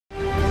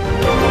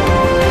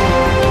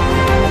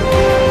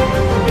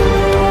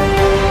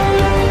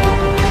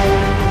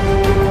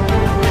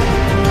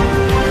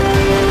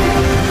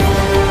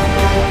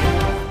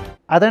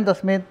आदरणीय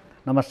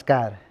दर्शक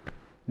नमस्कार।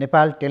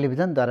 नेपाल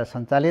टेलिभिजनद्वारा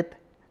सञ्चालित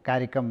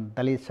कार्यक्रम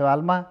दलित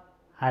सवालमा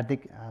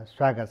हार्दिक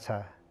स्वागत छ।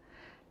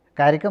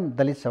 कार्यक्रम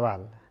दलित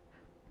सवाल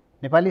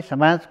नेपाली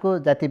समाजको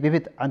जाति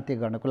विभेद अन्त्य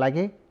गर्नको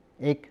लागि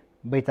एक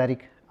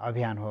वैचारिक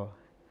अभियान हो।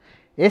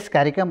 यस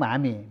कार्यक्रममा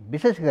हामी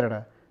विशेष गरेर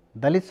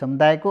दलित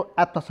समुदायको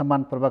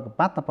आत्मसम्मानपूर्वक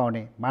बाँच्न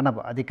पाउने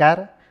मानव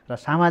अधिकार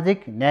र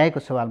सामाजिक न्यायको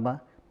सवालमा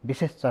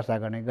विशेष चर्चा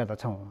गर्ने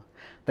गर्दछौँ।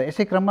 त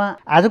यसै क्रममा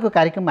आजको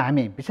कार्यक्रममा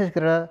हामी विशेष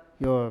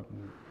गरेर यो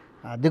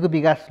दिगो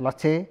विकास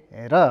लक्ष्य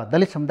र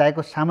दलित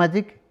समुदायको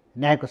सामाजिक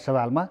न्यायको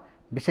सवालमा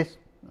विशेष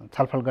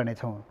छलफल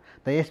गर्नेछौँ।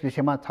 त यस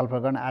विषयमा छलफल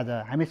गर्न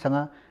आज हामीसँग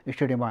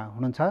स्टुडियोमा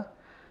हुनुहुन्छ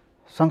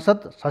संसद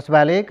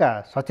सचिवालयका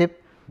सचिव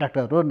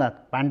डाक्टर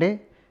रोजनाथ पाण्डे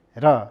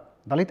र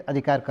दलित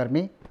अधिकार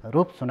कर्मी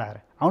रूप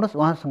सुनार। आउनुहोस्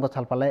उहाँसँग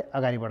छलफललाई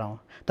अगाडि बढाउँ।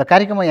 त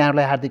कार्यक्रममा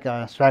यहाँहरूलाई हार्दिक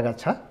स्वागत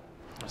छ।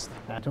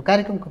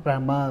 कार्यक्रमको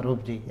प्रारम्भमा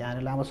रूपजी,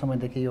 यहाँले लामो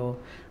समयदेखि यो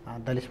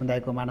दलित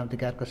समुदायको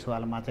मानवाधिकारको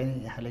सवालमा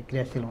चाहिँ यहाँले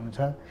क्रियाशील हुनुहुन्छ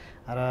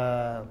र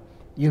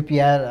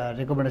युपिआर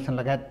रेकमेन्डेसन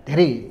लगायत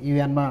धेरै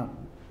युएनमा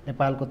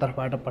नेपालको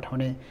तर्फबाट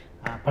पठाउने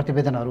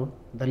प्रतिवेदनहरू,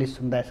 दलित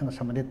समुदायसँग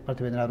सम्बन्धित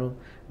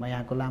प्रतिवेदनहरूमा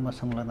यहाँको लामो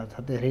संलग्न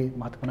छ, धेरै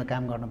महत्त्वपूर्ण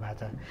काम गर्नुभएको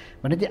छ।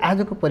 भने चाहिँ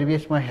आजको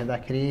परिवेशमा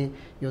हेर्दाखेरि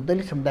यो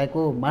दलित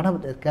समुदायको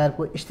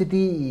मानवाधिकारको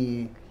स्थिति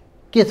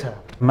के छ?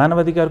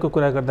 मानवाधिकारको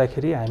कुरा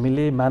गर्दाखेरि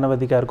हामीले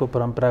मानवाधिकारको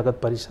परम्परागत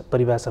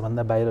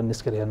परिभाषाभन्दा बाहिर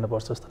निस्केर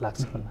हेर्नुपर्छ जस्तो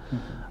लाग्छ।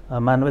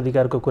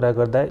 मानवाधिकारको कुरा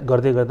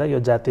गर्दै गर्दा यो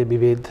जातीय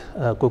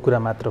विभेदको कुरा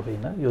मात्र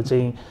होइन, यो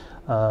चाहिँ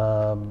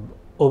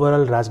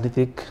ओभरअल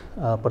राजनीतिक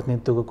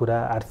प्रतिनिधित्वको कुरा,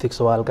 आर्थिक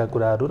सवालका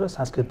कुराहरू र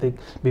सांस्कृतिक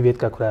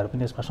विभेदका कुराहरू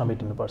पनि यसमा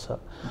समेटिनुपर्छ।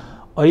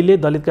 अहिले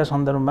दलितका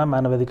सन्दर्भमा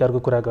मानवाधिकारको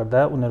कुरा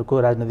गर्दा उनीहरूको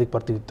राजनैतिक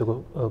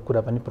प्रतिनिधित्वको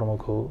कुरा पनि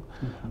प्रमुख हो।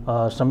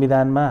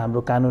 संविधानमा,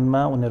 हाम्रो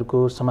कानुनमा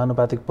उनीहरूको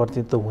समानुपातिक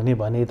प्रतिनिधित्व हुने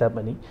भने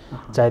तापनि,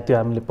 चाहे त्यो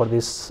हामीले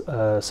प्रदेश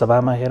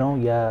सभामा हेरौँ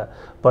या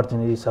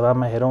प्रतिनिधि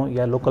सभामा हेरौँ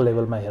या लोकल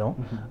लेभलमा हेरौँ,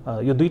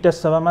 यो दुईवटा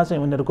सभामा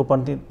चाहिँ उनीहरूको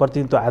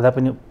प्रतिनिधित्व आधा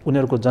पनि,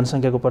 उनीहरूको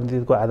जनसङ्ख्याको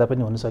प्रतिनिधित्वको आधा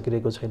पनि हुन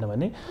सकिरहेको छैन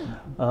भने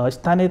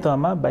स्थानीय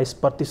तहमा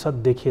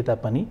 22% देखिए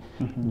तापनि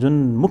जुन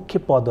मुख्य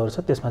पदहरू छ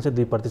त्यसमा चाहिँ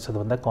 2%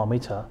 भन्दा कमै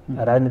छ।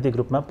 राजनीतिक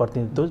रूपमा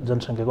प्रतिनिधित्व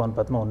जनसङ्ख्याको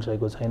अनुपातमा हुन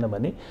सकेको छैन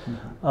भने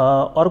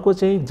अर्को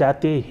चाहिँ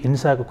जातीय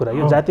हिंसाको कुरा।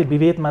 यो जातीय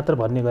विभेद मात्र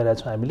भन्ने गरेका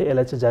छौँ हामीले,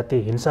 यसलाई चाहिँ जातीय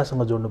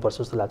हिंसासँग जोड्नुपर्छ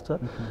जस्तो लाग्छ।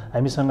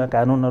 हामीसँग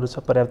कानुनहरू छ,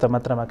 पर्याप्त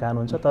मात्रामा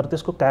कानुन छ, तर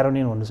त्यसको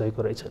कार्यान्वयन हुन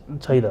सकेको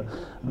छैन।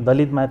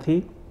 दलितमाथि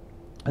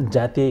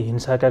जातीय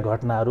हिंसाका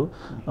घटनाहरू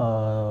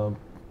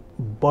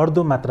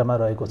बढ्दो मात्रामा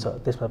रहेको छ,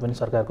 त्यसमा पनि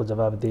सरकारको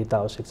जवाबदेहिता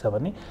आवश्यक छ।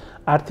 भने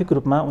आर्थिक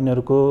रूपमा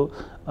उनीहरूको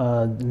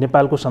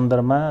नेपालको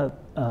सन्दर्भमा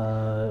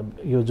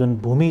यो जुन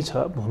भूमि छ,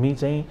 भूमि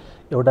चाहिँ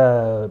एउटा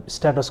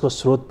स्ट्याटसको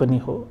स्रोत पनि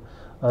हो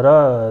र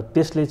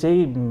त्यसले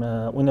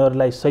चाहिँ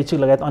उनीहरूलाई शैक्षिक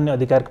लगायत अन्य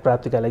अधिकार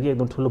प्राप्तिका लागि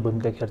एकदम ठुलो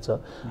भूमिका खेल्छ।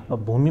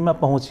 भूमिमा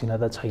पहुँच किन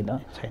त छैन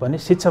भने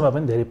शिक्षामा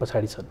पनि धेरै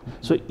पछाडि छन्।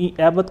 सो यी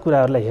यावत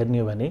कुराहरूलाई हेर्ने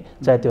हो भने,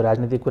 चाहे त्यो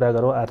राजनीतिक कुरा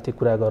गरौँ, आर्थिक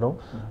कुरा गरौँ,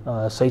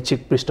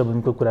 शैक्षिक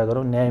पृष्ठभूमिको कुरा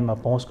गरौँ, न्यायमा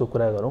पहुँचको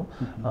कुरा गरौँ,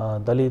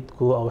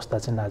 दलितको अवस्था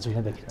चाहिँ नाजुक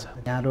नै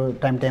देखिन्छ। यहाँहरू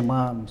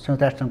टाइममा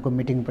संयुक्त राष्ट्रसङ्घको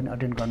मिटिङ पनि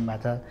अटेन्ड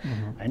गर्नुभएको छ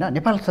होइन?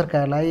 नेपाल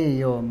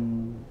सरकारलाई यो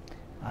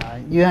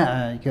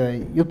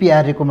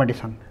युपिआर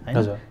रिकमेन्डेसन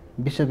होइन,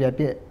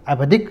 विश्वव्यापी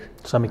आवधिक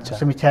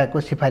समीक्षाको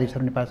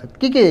सिफारिसहरू नेपाल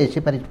सरकार के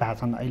सिफारिस भएको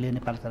छन् अहिले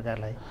नेपाल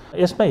सरकारलाई?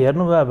 यसमा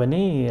हेर्नुभयो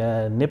भने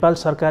नेपाल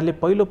सरकारले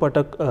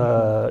पहिलोपटक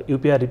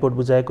युपिआर रिपोर्ट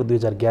बुझाएको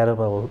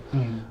 2011मा हो,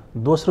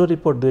 दोस्रो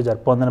रिपोर्ट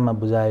 2015मा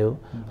बुझायो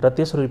र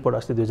तेस्रो रिपोर्ट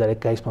अस्ति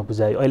 2021मा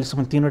बुझायो।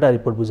 अहिलेसम्म 3वटा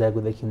रिपोर्ट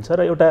बुझाएको देखिन्छ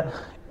र एउटा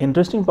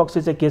इन्ट्रेस्टिङ पक्ष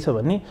चाहिँ के छ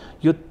भने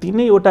यो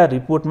 3वटा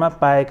रिपोर्टमा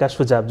पाएका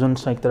सुझाव, जुन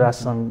संयुक्त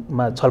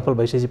राष्ट्रसङ्घमा छलफल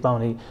भइसकेपछि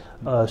पाउने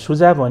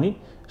सुझाव हो नि,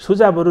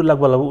 सुझावहरू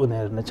लगभग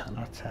उनीहरू नै छन्।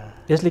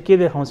 यसले के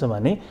देखाउँछ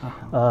भने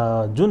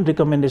जुन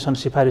रिकमेन्डेसन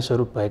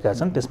सिफारिसहरू भएका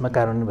छन् त्यसमा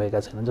कार्यान्वयन भएका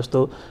छैनन्। जस्तो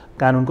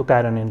कानुनको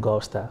कार्यान्वयनको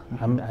अवस्था,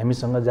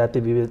 हामीसँग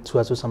जातीय विभेद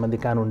छुवाछुत सम्बन्धी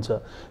कानुन छ,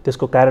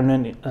 त्यसको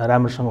कार्यान्वयन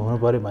राम्रोसँग हुनु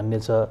पर्यो भन्ने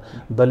छ।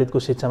 दलितको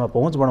शिक्षामा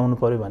पहुँच बढाउनु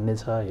पर्यो भन्ने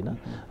छ होइन?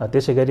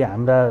 त्यसै गरी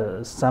हाम्रा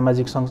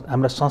सामाजिक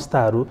हाम्रा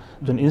संस्थाहरू,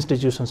 जुन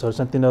इन्स्टिट्युसन्सहरू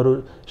छन्, तिनीहरू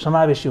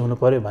समावेशी हुनु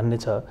पर्यो भन्ने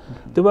छ।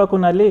 त्यो भएको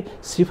हुनाले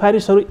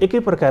सिफारिसहरू एकै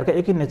प्रकारका,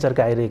 एकै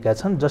नेचरका आइरहेका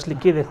छन्, जसले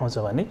के देखाउँछ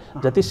भने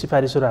जति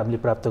सिफारिसहरू हामीले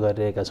प्राप्त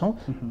गरिरहेका छौँ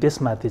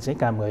त्यसमाथि चाहिँ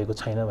काम गरेको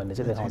छैन भन्ने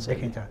चाहिँ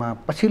देखिन्छ।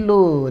 पछिल्लो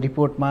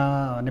रिपोर्टमा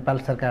नेपाल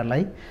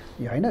सरकारलाई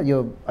होइन यो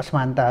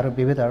असमानताहरू,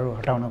 विभेदहरू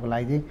हटाउनको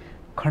लागि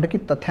खण्डकीय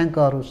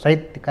तथ्याङ्कहरू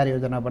सहित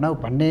कार्ययोजना बनाऊ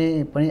भन्ने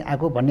पनि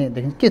आएको भन्ने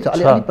देखिन्छ। के छ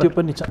त्यो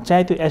पनि छ।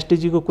 चाहे त्यो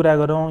एसटिजीको कुरा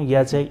गरौँ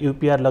या चाहिँ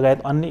युपिआर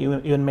लगायत अन्य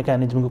युएन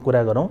मेकानिजमको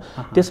कुरा गरौँ,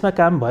 त्यसमा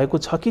काम भएको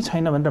छ कि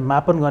छैन भनेर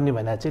मापन गर्ने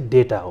भने चाहिँ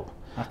डेटा हो।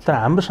 तर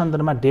हाम्रो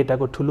सन्दर्भमा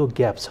डेटाको ठुलो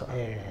ग्याप छ,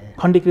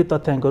 खण्डीकृत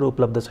तथ्याङ्कहरू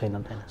उपलब्ध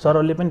छैनन्।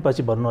 सरहरूले पनि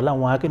पछि भन्नुहोला,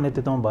 उहाँकै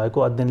नेतृत्वमा भएको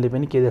अध्ययनले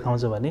पनि के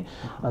देखाउँछ भने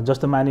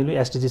जस्तो मानिलियो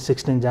एसटिजी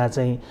 16 जहाँ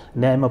चाहिँ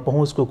न्यायमा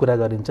पहुँचको कुरा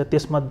गरिन्छ,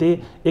 त्यसमध्ये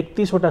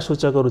 31वटा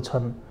सूचकहरू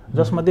छन्,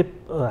 जसमध्ये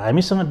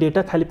हामीसँग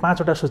डेटा खालि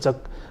 5वटा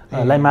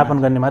सूचकलाई मापन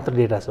गर्ने मात्र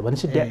डेटा छ।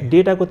 भनेपछि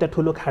डेटाको त्यहाँ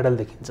ठुलो खाडल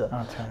देखिन्छ।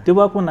 त्यो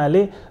भएको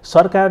हुनाले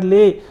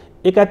सरकारले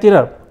एकातिर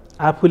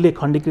आफूले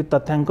खण्डीकृत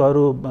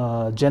तथ्याङ्कहरू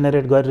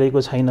जेनेरेट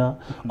गरिरहेको छैन,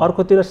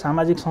 अर्कोतिर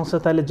सामाजिक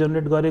संस्थाले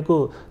जेनेरेट गरेको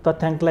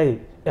तथ्याङ्कलाई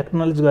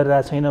एक्नोलेज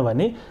गरिरहेको छैन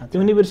भने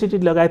युनिभर्सिटी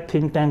लगायत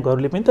थिङ्क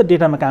ट्याङ्कहरूले पनि त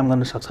डेटामा काम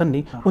गर्न सक्छन्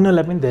नि,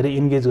 उनीहरूलाई पनि धेरै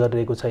इन्गेज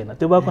गरिरहेको छैन।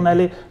 त्यो भएको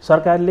हुनाले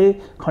सरकारले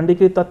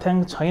खण्डीकृत तथ्याङ्क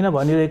छैन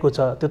भनिरहेको छ,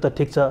 त्यो त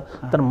ठिक छ,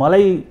 तर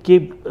मलाई के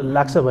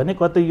लाग्छ भने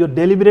कतै यो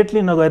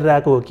डेलिबरेटली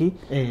नगरिरहेको हो कि,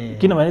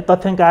 किनभने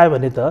तथ्याङ्क आयो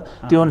भने त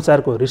त्यो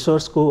अनुसारको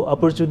रिसोर्सको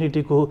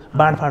अपर्च्युनिटीको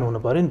बाँडफाँड हुनु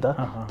पऱ्यो नि त,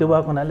 त्यो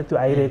भएको हुनाले त्यो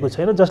आइरहेको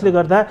छैन, जसले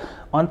गर्दा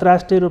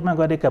अन्तर्राष्ट्रिय रूपमा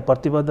गरेका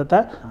प्रतिबद्धता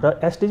र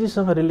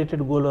एसडिजीसँग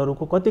रिलेटेड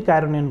गोलहरूको कति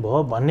कार्यान्वयन भयो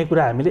भन्ने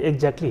कुरा हामीले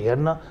एक्ज्याक्टली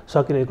हेर्न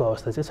सकिरहेको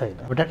अवस्था चाहिँ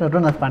छैन। डाक्टर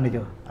रघुनाथ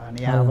पाण्डेज्यू, अनि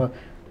यहाँ अब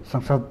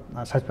संसद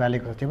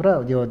सचिवालयको सचिव र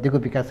यो दिगो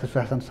विकास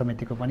सुशासन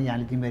समितिको पनि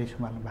यहाँले जिम्मेवारी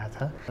सम्हाल्नु भएको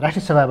छ।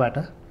 राष्ट्रिय सभाबाट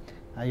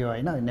यो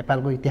होइन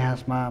नेपालको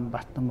इतिहासमा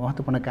वास्तव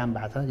महत्त्वपूर्ण काम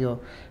भएको छ, यो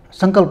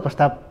सङ्कल्प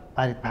प्रस्ताव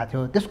पारित भएको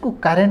थियो, त्यसको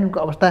कार्यान्वयनको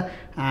अवस्था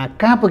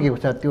कहाँ पुगेको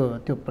छ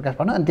त्यो प्रकाश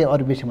पार्न, अनि त्यो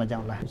अरू विषयमा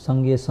जाउँला।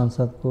 सङ्घीय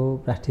संसदको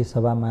राष्ट्रिय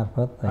सभा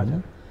मार्फत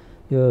होइन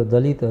यो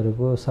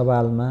दलितहरूको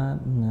सवालमा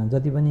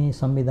जति पनि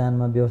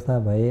संविधानमा व्यवस्था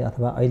भए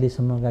अथवा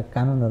अहिलेसम्मका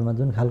कानुनहरूमा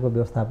जुन खालको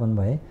व्यवस्थापन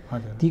भए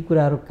ती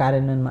कुराहरू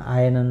कार्यान्वयनमा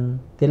आएनन्,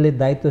 त्यसले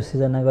दायित्व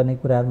सिर्जना गर्ने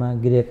कुराहरूमा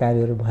गृह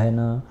कार्यहरू भएन।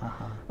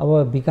 अब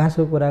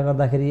विकासको कुरा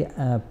गर्दाखेरि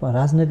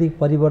राजनैतिक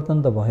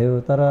परिवर्तन त भयो,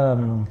 तर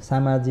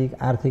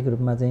सामाजिक आर्थिक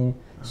रूपमा चाहिँ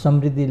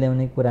समृद्धि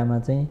ल्याउने कुरामा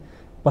चाहिँ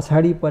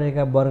पछाडि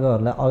परेका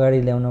वर्गहरूलाई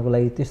अगाडि ल्याउनको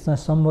लागि त्यसमा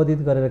सम्बोधित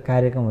गरेर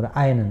कार्यक्रमहरू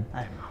आएनन्।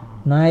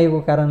 नआएको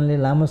कारणले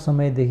लामो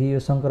समयदेखि यो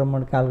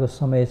सङ्क्रमण कालको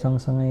समय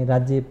सँगसँगै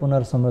राज्य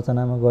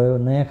पुनर्संरचनामा गयो,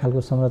 नयाँ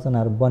खालको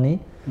संरचनाहरू बने,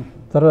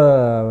 तर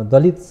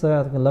दलित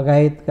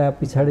लगायतका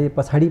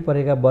पछाडि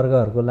परेका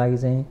वर्गहरूको लागि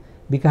चाहिँ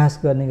विकास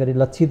गर्ने गरी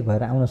लक्षित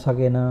भएर आउन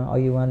सकेन।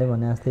 अघि उहाँले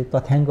भने जस्तै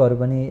तथ्याङ्कहरू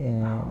पनि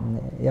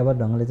यावत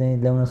ढङ्गले चाहिँ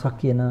ल्याउन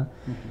सकिएन।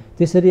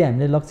 त्यसरी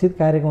हामीले लक्षित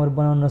कार्यक्रमहरू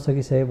बनाउन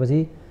नसकिसकेपछि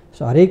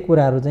हरेक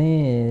कुराहरू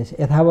चाहिँ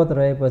यथावत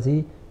रहेपछि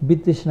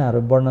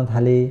वितृष्णाहरू बढ्न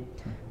थाले।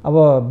 अब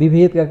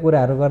विभेदका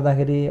कुराहरू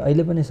गर्दाखेरि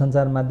अहिले पनि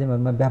सञ्चार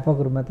माध्यमहरूमा व्यापक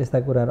रूपमा त्यस्ता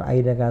कुराहरू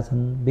आइरहेका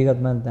छन्।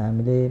 विगतमा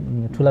हामीले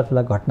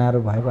ठुला घटनाहरू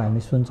भएको हामी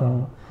सुन्छौँ,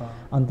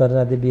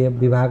 अन्तर्जातीय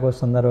विवाहको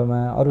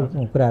सन्दर्भमा अरू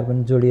कुराहरू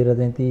पनि जोडिएर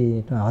चाहिँ ती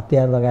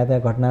हत्या लगायतका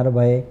घटनाहरू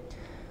भए।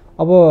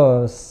 अब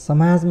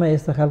समाजमा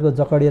यस्तो खालको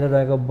जकडिएर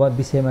रहेको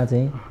विषयमा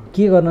चाहिँ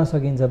के गर्न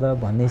सकिन्छ त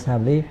भन्ने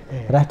हिसाबले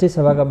राष्ट्रिय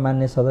सभाका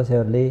मान्य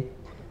सदस्यहरूले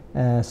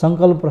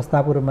सङ्कल्प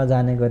प्रस्तावको रूपमा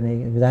जाने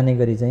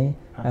गरी चाहिँ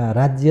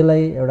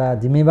राज्यलाई एउटा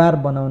जिम्मेवार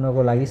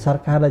बनाउनको लागि,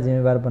 सरकारलाई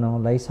जिम्मेवार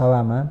बनाउनको लागि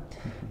सभामा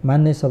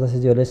मान्य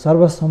सदस्यज्यूहरूले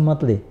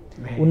सर्वसम्मतले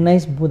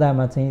 19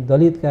 बुँदामा चाहिँ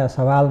दलितका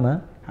सवालमा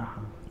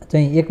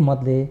चाहिँ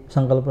एकमतले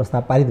सङ्कल्प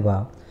प्रस्ताव पारित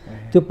भयो।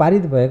 त्यो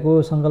पारित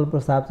भएको सङ्कल्प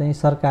प्रस्ताव चाहिँ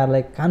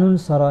सरकारलाई कानुन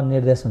सरह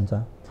निर्देश हुन्छ।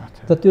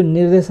 त त्यो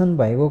निर्देशन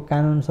भएको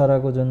कानुन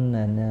सरहको जुन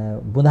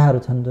बुँदाहरू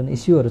छन्, जुन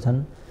इस्युहरू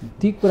छन्,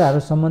 ती कुराहरू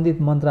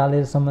सम्बन्धित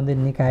मन्त्रालय, सम्बन्धित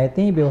निकाय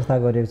त्यही व्यवस्था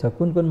गरिएको छ।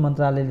 कुन कुन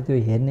मन्त्रालयले त्यो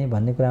हेर्ने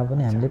भन्ने कुरा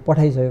पनि हामीले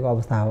पठाइसकेको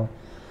अवस्था हो।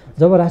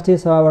 जब राष्ट्रिय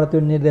सभाबाट त्यो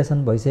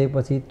निर्देशन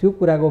भइसकेपछि त्यो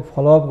कुराको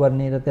फलोअप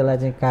गर्ने र त्यसलाई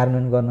चाहिँ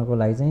कार्यान्वयन गर्नको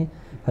लागि चाहिँ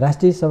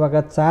राष्ट्रिय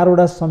सभाका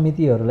 4वटा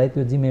समितिहरूलाई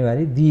त्यो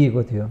जिम्मेवारी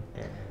दिएको थियो।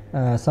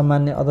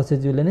 सामान्य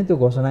अध्यक्षज्यूले नै त्यो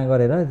घोषणा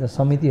गरेर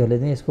समितिहरूले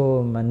चाहिँ यसको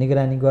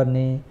निगरानी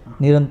गर्ने,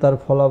 निरन्तर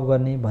फलोअप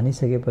गर्ने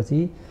भनिसकेपछि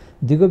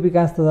दिगो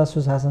विकास तथा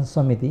सुशासन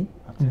समिति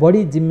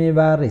बढी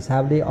जिम्मेवार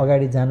हिसाबले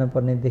अगाडि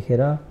जानुपर्ने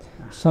देखेर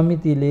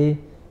समितिले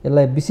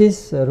यसलाई विशेष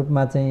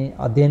रूपमा चाहिँ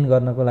अध्ययन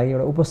गर्नको लागि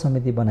एउटा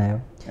उपसमिति बनायो।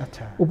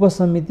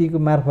 उपसमितिको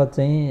मार्फत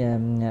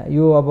चाहिँ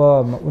यो अब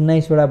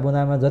 19वटा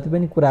बुँदामा जति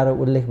पनि कुराहरू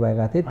उल्लेख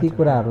भएका थिए ती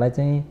कुराहरूलाई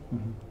चाहिँ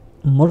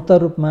मूर्त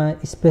रूपमा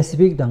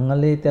स्पेसिफिक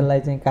ढङ्गले त्यसलाई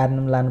चाहिँ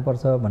कार्यान्वयन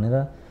लानुपर्छ भनेर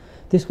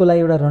त्यसको लागि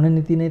एउटा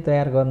रणनीति नै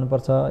तयार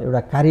गर्नुपर्छ, एउटा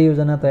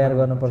कार्ययोजना तयार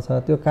गर्नुपर्छ।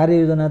 त्यो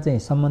कार्ययोजना चाहिँ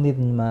सम्बन्धित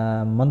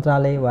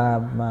मन्त्रालय वा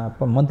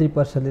मन्त्री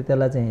परिषदले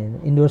त्यसलाई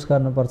चाहिँ इन्डोर्स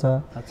गर्नुपर्छ।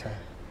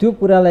 त्यो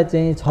कुरालाई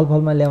चाहिँ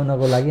छलफलमा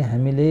ल्याउनको लागि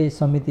हामीले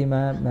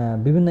समितिमा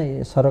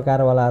विभिन्न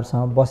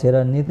सरकारवालाहरूसँग बसेर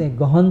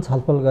गहन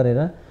छलफल गरेर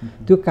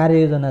त्यो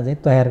कार्ययोजना चाहिँ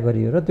तयार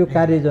गरियो र त्यो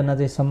कार्ययोजना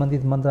चाहिँ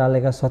सम्बन्धित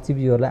मन्त्रालयका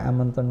सचिवज्यूहरूलाई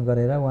आमन्त्रण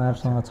गरेर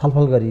उहाँहरूसँग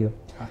छलफल गरियो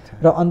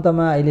र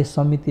अन्तमा अहिले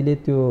समितिले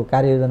त्यो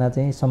कार्ययोजना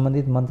चाहिँ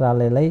सम्बन्धित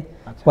मन्त्रालयलाई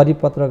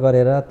परिपत्र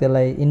गरेर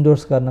त्यसलाई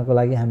इन्डोर्स गर्नको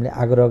लागि हामीले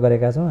आग्रह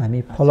गरेका छौँ।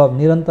 हामी फलोअप,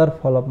 निरन्तर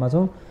फलोअपमा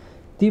छौँ।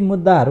 ती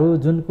मुद्दाहरू,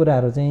 जुन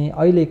कुराहरू चाहिँ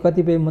अहिले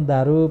कतिपय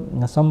मुद्दाहरू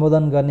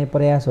सम्बोधन गर्ने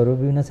प्रयासहरू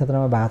विभिन्न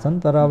क्षेत्रमा भएको छन्,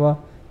 तर अब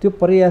त्यो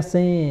प्रयास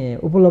चाहिँ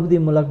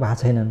उपलब्धिमूलक भएको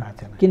छैनन्,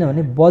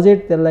 किनभने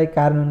बजेट त्यसलाई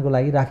कार्यान्वयनको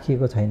लागि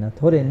राखिएको छैन।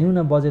 थोरै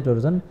न्यून बजेटहरू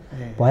छन्,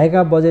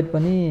 भएका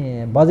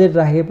बजेट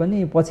राखे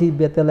पनि पछि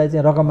त्यसलाई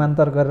चाहिँ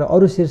रकमान्तर गरेर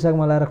अरू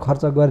शीर्षकमा लगाएर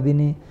खर्च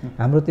गरिदिने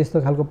हाम्रो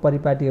त्यस्तो खालको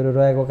परिपाटीहरू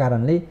रहेको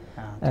कारणले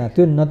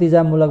त्यो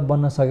नतिजामूलक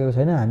बन्न सकेको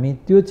छैन। हामी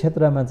त्यो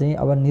क्षेत्रमा चाहिँ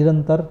अब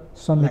निरन्तर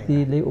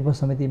समितिले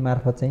उपसमिति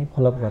मार्फत चाहिँ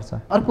फलोअप गर्छ।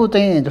 अर्को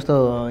चाहिँ जस्तो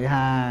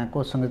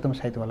यहाँको संयुक्त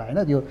साहित्य होला होइन,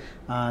 यो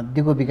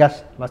दिगो विकास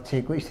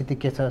लक्ष्यको स्थिति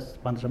के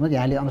छ भन्ने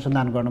यहाँले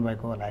अनुसन्धान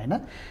गर्नुभएको होला होइन।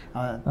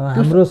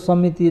 हाम्रो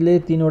समितिले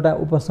 3वटा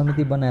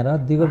उपसमिति बनाएर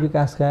दिगो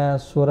विकासका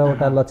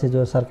 16वटा लक्ष्य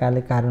जो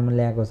सरकारले कार्यान्वयन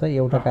ल्याएको छ,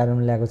 एउटा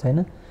कार्यान्वयन ल्याएको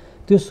छैन,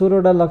 त्यो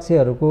 16वटा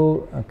लक्ष्यहरूको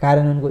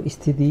कार्यान्वयनको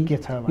स्थिति के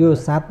छ यो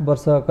 7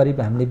 वर्ष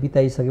करिब हामीले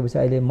बिताइसकेपछि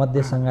अहिले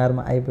मध्य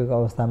सङ्घारमा आइपुगेको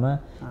अवस्थामा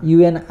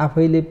UN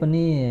आफैले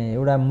पनि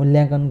एउटा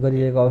मूल्याङ्कन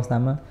गरिरहेको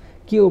अवस्थामा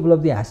के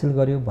उपलब्धि हासिल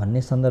गर्यो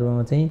भन्ने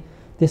सन्दर्भमा चाहिँ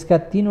त्यसका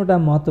 3वटा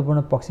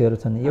महत्त्वपूर्ण पक्षहरू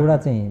छन्। एउटा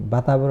चाहिँ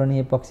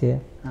वातावरणीय पक्ष,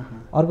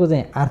 अर्को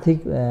चाहिँ आर्थिक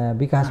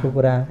विकासको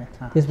कुरा,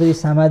 त्यसपछि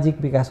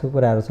सामाजिक विकासको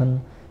कुराहरू छन्।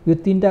 यो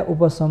 3टा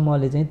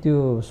उपसमूहले चाहिँ त्यो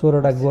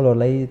 16वटा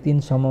गोलहरूलाई 3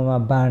 समूहमा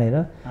बाँडेर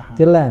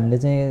त्यसलाई हामीले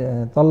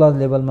चाहिँ तल्लो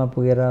लेभलमा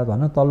पुगेर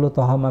भनौँ तल्लो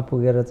तहमा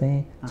पुगेर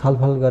चाहिँ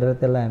छलफल गरेर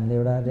त्यसलाई हामीले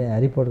एउटा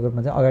रिपोर्टको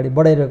रूपमा चाहिँ अगाडि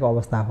बढाइरहेको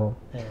अवस्था हो।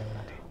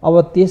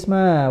 अब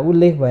त्यसमा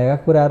उल्लेख भएका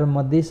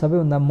कुराहरूमध्ये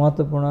सबैभन्दा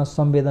महत्त्वपूर्ण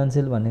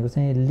संवेदनशील भनेको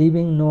चाहिँ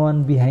लिभिङ नो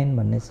वान बिहाइन्ड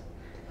भन्ने छ।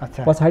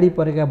 पछाडि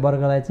परेका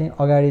वर्गलाई चाहिँ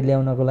अगाडि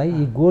ल्याउनको लागि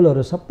यी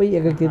गोलहरू सबै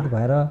एकीकृत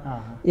भएर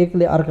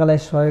एकले अर्कालाई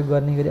सहयोग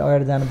गर्ने गरी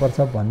अगाडि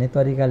जानुपर्छ भन्ने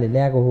तरिकाले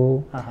ल्याएको हो।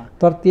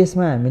 तर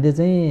त्यसमा हामीले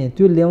चाहिँ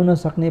त्यो ल्याउन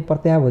सक्ने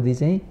प्रत्याभूति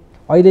चाहिँ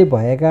अहिले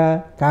भएका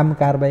काम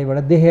कारबाहीबाट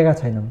देखेका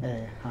छैनौँ।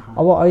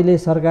 अब अहिले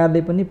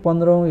सरकारले पनि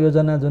 15औँ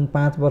योजना जुन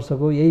 5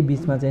 वर्षको यही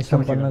बिचमा चाहिँ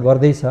सम्पन्न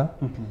गर्दैछ।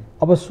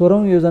 अब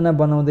 16औँ योजना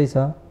बनाउँदैछ।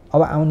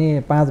 अब आउने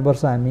 5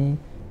 वर्ष हामी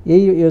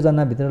यही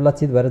योजनाभित्र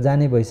लक्षित भएर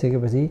जाने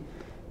भइसकेपछि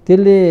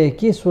त्यसले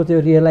के सोच्यो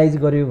रियलाइज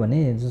गर्यो भने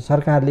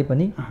सरकारले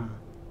पनि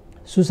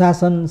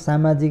सुशासन,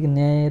 सामाजिक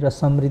न्याय र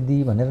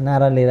समृद्धि भनेर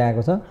नारा लिएर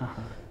आएको छ।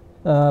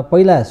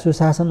 पहिला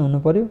सुशासन हुनु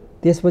पर्यो,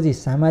 त्यसपछि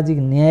सामाजिक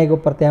न्यायको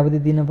प्रत्याभूति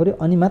दिनु पर्यो,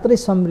 अनि मात्रै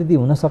समृद्धि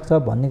हुनसक्छ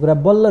भन्ने कुरा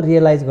बल्ल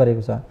रियलाइज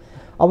गरेको छ।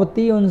 अब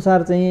त्यही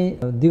अनुसार चाहिँ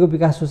दिगो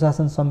विकास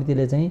सुशासन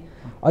समितिले चाहिँ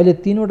अहिले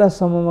 3वटा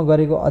समूहमा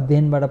गरेको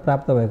अध्ययनबाट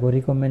प्राप्त भएको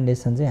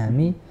रिकमेन्डेसन चाहिँ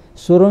हामी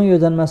 16औँ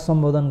योजनामा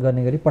सम्बोधन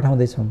गर्ने गरी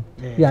पठाउँदैछौँ।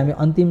 यो हामी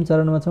अन्तिम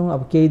चरणमा छौँ।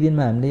 अब केही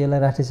दिनमा हामीले यसलाई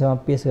राष्ट्रिय सभामा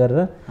पेश गरेर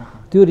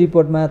त्यो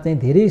रिपोर्टमा चाहिँ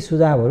धेरै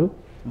सुझावहरू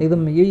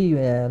एकदम यही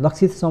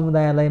लक्षित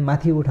समुदायलाई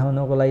माथि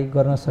उठाउनको लागि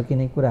गर्न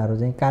सकिने कुराहरू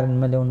चाहिँ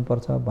कार्यान्वयनमा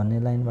ल्याउनुपर्छ भन्ने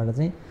लाइनबाट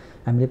चाहिँ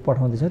हामीले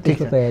पठाउँदैछौँ।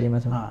 त्यसको तयारीमा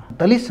छौँ।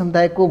 दलित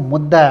समुदायको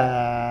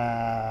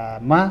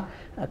मुद्दामा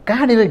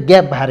कहाँनिर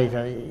ग्याप भएको छ,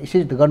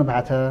 यसरी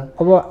गर्नुभएको छ?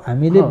 अब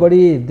हामीले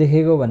बढी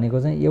देखेको भनेको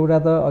चाहिँ एउटा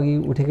त अघि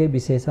उठेकै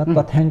विषय छ,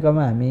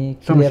 तथ्याङ्कमा हामी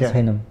क्लियर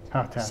छैनौँ।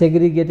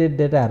 सेग्रिगेटेड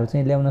डेटाहरू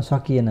चाहिँ ल्याउन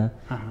सकिएन।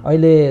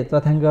 अहिले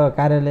तथ्याङ्क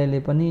कार्यालयले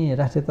पनि,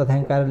 राष्ट्रिय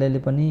तथ्याङ्क कार्यालयले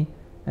पनि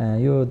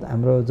यो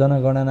हाम्रो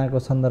जनगणनाको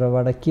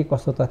सन्दर्भबाट के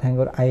कस्तो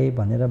तथ्याङ्कहरू आए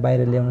भनेर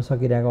बाहिर ल्याउन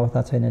सकिरहेको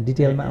अवस्था छैन।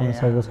 डिटेलमा आउन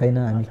सकेको छैन।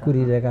 हामी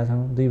कुरिरहेका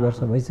छौँ। 2 वर्ष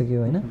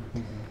भइसक्यो होइन।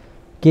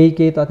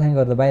 केही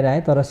तथ्याङ्कहरू त बाहिर आए,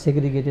 तर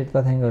सेग्रिगेटेड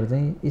तथ्याङ्कहरू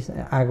चाहिँ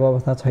आएको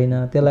अवस्था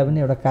छैन। त्यसलाई पनि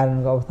एउटा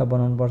कार्यान्वयनको अवस्था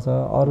बनाउनुपर्छ।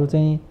 अरू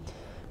चाहिँ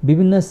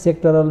विभिन्न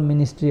सेक्टरल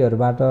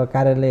मिनिस्ट्रीहरूबाट,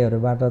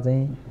 कार्यालयहरूबाट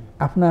चाहिँ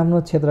आफ्नो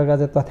क्षेत्रका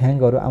चाहिँ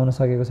तथ्याङ्कहरू आउन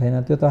सकेको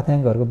छैन। त्यो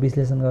तथ्याङ्कहरूको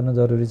विश्लेषण गर्न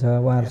जरुरी छ।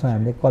 उहाँहरूसँग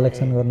हामीले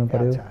कलेक्सन गर्नु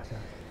पर्यो।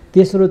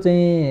 तेस्रो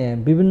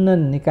चाहिँ विभिन्न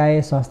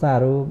निकाय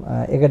संस्थाहरू,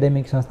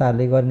 एकाडेमिक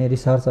संस्थाहरूले गर्ने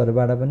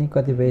रिसर्चहरूबाट पनि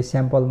कतिपय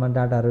स्याम्पलमा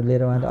डाटाहरू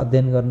लिएर उहाँले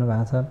अध्ययन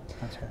गर्नुभएको छ।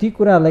 ती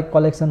कुराहरूलाई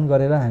कलेक्सन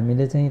गरेर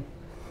हामीले चाहिँ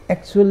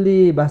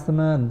एक्चुअल्ली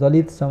वास्तवमा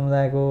दलित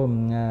समुदायको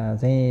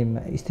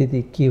चाहिँ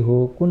स्थिति के हो,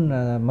 कुन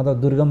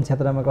मतलब दुर्गम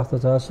क्षेत्रमा कस्तो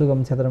छ,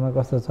 सुगम क्षेत्रमा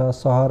कस्तो छ,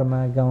 सहरमा,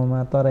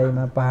 गाउँमा,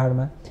 तराईमा,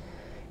 पहाडमा,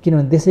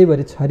 किनभने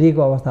देशैभरि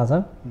छरिएको अवस्था छ।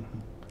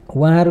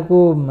 उहाँहरूको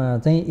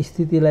चाहिँ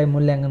स्थितिलाई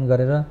मूल्याङ्कन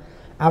गरेर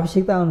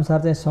आवश्यकता अनुसार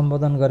चाहिँ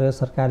सम्बोधन गरेर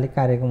सरकारले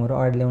कार्यक्रमहरू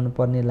अगाडि ल्याउनु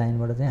पर्ने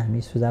लाइनबाट चाहिँ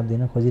हामी सुझाव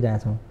दिन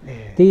खोजिरहेछौँ।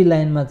 त्यही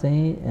लाइनमा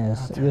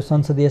चाहिँ यो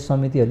संसदीय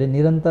समितिहरूले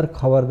निरन्तर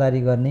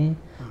खबरदारी गर्ने,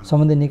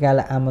 सम्बन्धित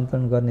निकायलाई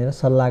आमन्त्रण गर्ने र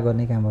सल्लाह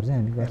गर्ने कामहरू चाहिँ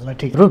हामी गर्छौँ।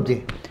 ठिक रूपजी,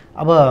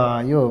 अब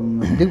यो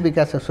दिग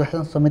विकास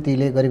सुशासन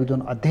समितिले गरेको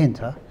जुन अध्ययन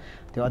छ,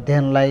 त्यो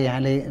अध्ययनलाई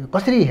यहाँले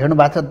कसरी हेर्नु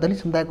भएको छ? दलित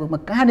समुदायको रूपमा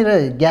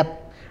कहाँनिर ग्याप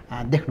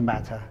देख्नु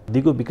भएको छ?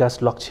 दिगो विकास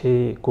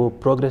लक्ष्यको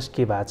प्रोग्रेस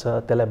के भएको छ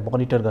त्यसलाई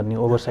मोनिटर गर्ने,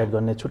 ओभरसाइट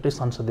गर्ने छुट्टै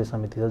संसदीय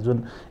समिति छ, जुन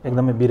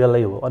एकदमै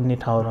बिरलै हो। अन्य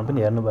ठाउँहरूमा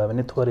पनि हेर्नुभयो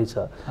भने थोरै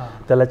छ।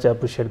 त्यसलाई चाहिँ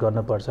एप्रिसिएट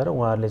गर्नुपर्छ र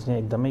उहाँहरूले चाहिँ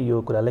एकदमै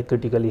यो कुरालाई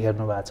क्रिटिकली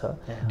हेर्नु भएको छ,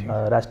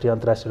 राष्ट्रिय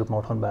अन्तर्राष्ट्रिय रूपमा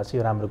उठाउनु भएको छ।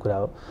 यो राम्रो कुरा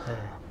हो।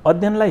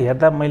 अध्ययनलाई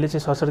हेर्दा मैले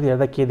चाहिँ सशर्ती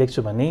हेर्दा के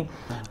देख्छु भने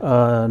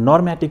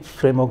नर्मेटिभ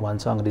फ्रेमवर्क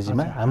भन्छ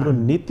अङ्ग्रेजीमा। हाम्रो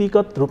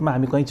नीतिगत रूपमा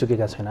हामी कहीँ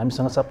चुकेका छैनौँ,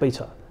 हामीसँग सबै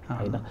छ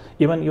होइन।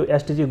 इभन यो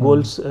एसडिजी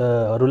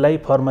गोल्सहरूलाई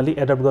फर्मली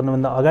एडप्ट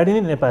गर्नुभन्दा अगाडि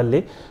नै नेपालले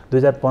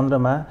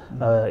 2015मा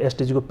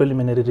एसडिजीको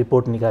प्रिलिमिनरी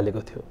रिपोर्ट निकालेको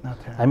थियो।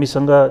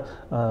 हामीसँग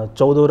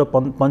 14 र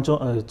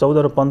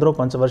 15औँ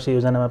पञ्चवर्षीय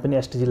योजनामा पनि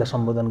एसडिजीलाई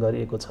सम्बोधन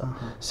गरिएको छ।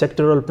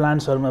 सेक्टरल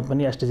प्लान्सहरूमा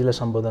पनि एसडिजीलाई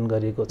सम्बोधन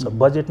गरिएको छ।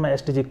 बजेटमा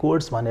एसडिजी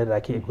कोड्स भनेर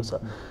राखिएको छ।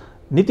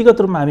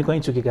 नीतिगत रूपमा हामी कहीँ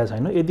चुकेका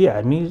छैनौँ। यदि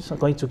हामी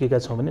कहीँ चुकेका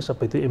छौँ भने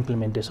सबै त्यो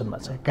इम्प्लिमेन्टेसनमा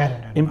छ।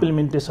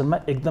 इम्प्लिमेन्टेसनमा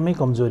एकदमै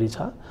कमजोरी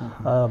छ।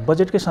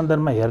 बजेटकै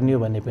सन्दर्भमा हेर्ने हो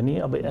भने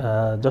पनि अब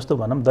जस्तो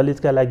भनौँ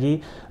दलितका लागि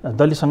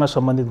दलितसँग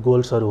सम्बन्धित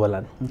गोल्सहरू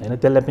होलान् होइन,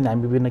 त्यसलाई पनि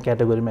हामी विभिन्न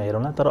क्याटेगोरीमा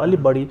हेरौँला। तर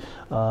अलिक बढी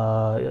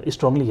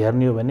स्ट्रङली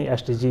हेर्ने हो भने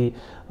एसडिजी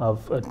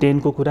 10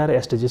 को कुरा र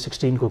एसडिजी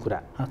 16 को कुरा।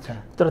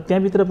 तर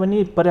त्यहाँभित्र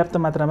पनि पर्याप्त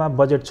मात्रामा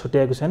बजेट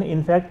छुट्याएको छैन।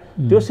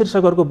 इनफ्याक्ट त्यो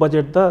शीर्षकहरूको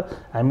बजेट त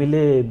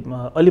हामीले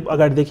अलिक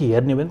अगाडिदेखि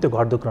हेर्ने हो भने त्यो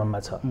घट्दो क्रममा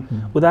भएको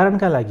छ।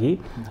 उदाहरणका लागि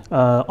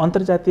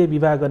अन्तर्जातीय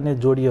विवाह गर्ने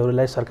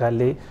जोडीहरूलाई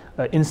सरकारले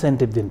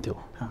इन्सेन्टिभ दिन्थ्यो,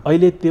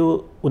 अहिले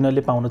त्यो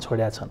उनीहरूले पाउन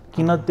छोडेका छन्।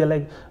 किन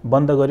त्यसलाई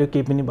बन्द गर्यो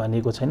केही पनि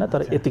भनिएको छैन,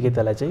 तर यतिकै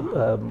त्यसलाई चाहिँ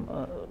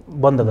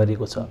बन्द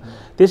गरिएको छ।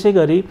 त्यसै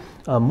गरी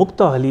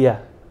मुक्त हलिया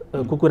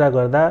को कुरा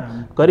गर्दा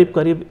करिब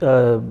 12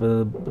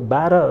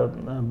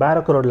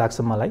 करोड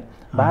लाग्छ मलाई,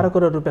 12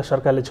 करोड रुपियाँ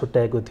सरकारले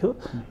छुट्याएको थियो,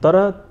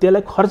 तर त्यसलाई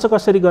खर्च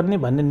कसरी गर्ने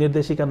भन्ने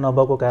निर्देशिका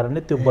नभएको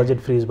कारणले त्यो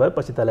बजेट फ्रिज भयो,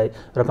 पछि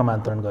त्यसलाई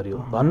रकमान्तरण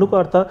गरियो। भन्नुको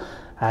अर्थ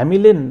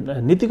हामीले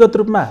नीतिगत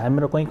रूपमा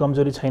हाम्रो कुनै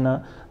कमजोरी छैन,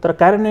 तर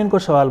कार्यान्वयनको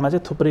सवालमा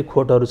चाहिँ थुप्रै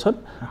खोटहरू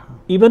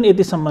छन्। इभन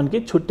यतिसम्म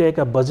कि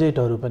छुट्याएका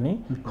बजेटहरू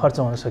पनि खर्च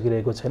हुन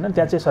सकिरहेको छैन,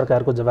 त्यहाँ चाहिँ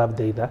सरकारको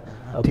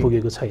जवाबदेहिता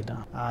पुगेको छैन।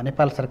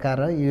 नेपाल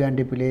सरकार र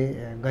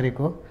युएनडिपीले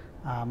गरेको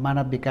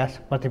मानव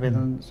विकास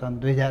प्रतिवेदन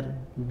सन्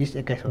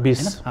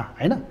 2020-21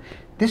 होइन,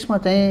 त्यसमा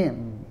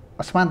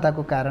चाहिँ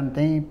असमानताको कारण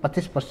चाहिँ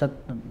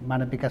 25%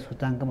 मानव विकास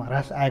सूचाङ्कमा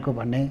ह्रास आएको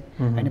भन्ने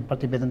होइन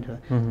प्रतिवेदन थियो।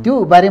 त्यो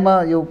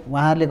बारेमा यो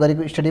उहाँहरूले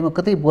गरेको स्टडीमा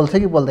कतै बोल्छ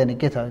कि बोल्दैन,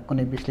 के छ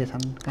कुनै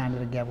विश्लेषण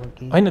कहाँनिर ग्याप हो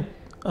कि होइन?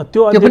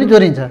 त्यो पनि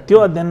जोडिन्छ। त्यो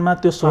अध्ययनमा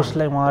त्यो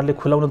सोर्सलाई उहाँहरूले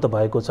खुलाउनु त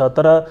भएको छ,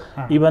 तर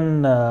इभन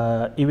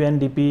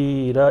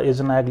युएनडिपी र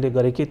योजना आयोगले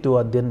गरेकै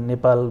त्यो अध्ययन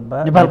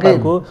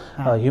नेपालको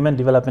ह्युमन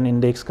डेभलपमेन्ट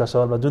इन्डेक्सका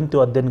सवालमा जुन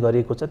त्यो अध्ययन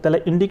गरिएको छ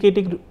त्यसलाई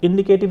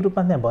इन्डिकेटिभ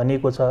रूपमा त्यहाँ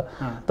भनिएको छ,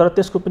 तर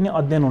त्यसको पनि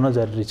अध्ययन हुन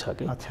जरुरी छ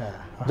कि।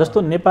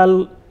 जस्तो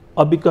नेपाल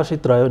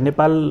अविकसित रह्यो,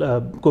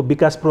 नेपालको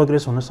विकास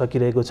प्रोग्रेस हुन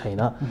सकिरहेको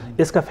छैन,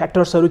 यसका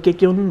फ्याक्टर्सहरू के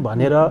हुन्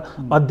भनेर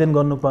अध्ययन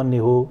गर्नुपर्ने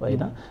हो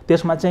होइन।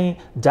 त्यसमा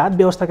चाहिँ जात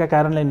व्यवस्थाका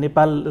कारणले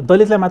नेपाल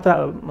दलितलाई मात्र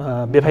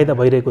बेफाइदा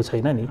भइरहेको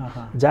छैन नि,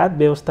 जात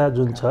व्यवस्था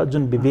जुन छ,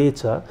 जुन विभेद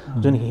छ,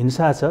 जुन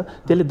हिंसा छ,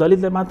 त्यसले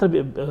दलितलाई मात्र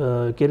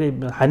के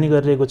अरे हानि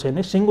गरिरहेको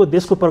छैन, सिङ्गो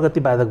देशको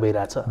प्रगति बाधक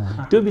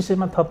भइरहेछ। त्यो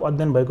विषयमा थप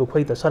अध्ययन भएको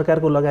खोइ त,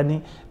 सरकारको लगानी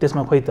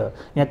त्यसमा खोइ त,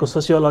 यहाँको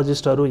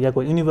सोसियोलोजिस्टहरू,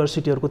 यहाँको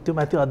युनिभर्सिटीहरूको त्यो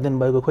माथि अध्ययन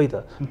भएको खोइ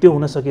त, त्यो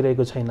हुन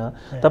सकिरहेको छैन।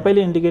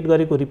 तपाईले इन्डिकेट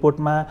गरेको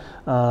रिपोर्टमा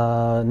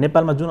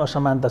नेपालमा जुन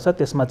असमानता छ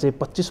त्यसमा चाहिँ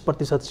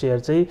 25% शेयर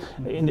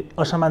चाहिँ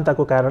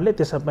असमानताको कारणले,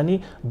 त्यसमा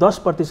पनि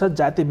 10%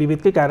 जातीय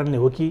विभेदकै कारणले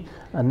हो कि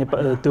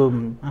त्यो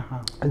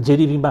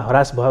जेडिपीमा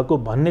ह्रास भएको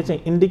भन्ने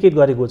चाहिँ इन्डिकेट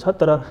गरेको छ,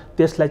 तर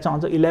त्यसलाई चाहिँ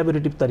अझ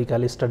इलेबोरेटिभ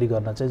तरिकाले स्टडी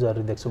गर्न चाहिँ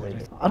जरुरी देख्छु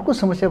मैले। अर्को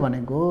समस्या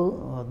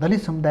भनेको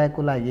दलित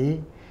समुदायको लागि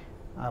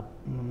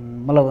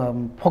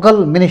मतलब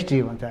फोकल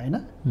मिनिस्ट्री भन्छ होइन,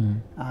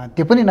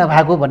 त्यो पनि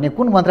नभएको भन्ने,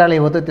 कुन मन्त्रालय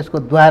हो त त्यसको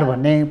द्वार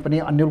भन्ने पनि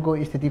अन्यलको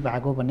स्थिति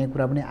भएको भन्ने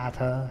कुरा पनि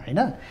आछ होइन,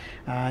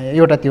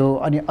 एउटा त्यो।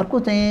 अनि अर्को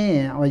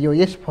चाहिँ अब यो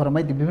यस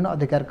फोरममै विभिन्न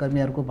अधिकार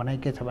कर्मीहरूको भनाइ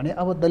के छ भने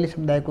अब दलित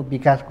समुदायको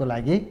विकासको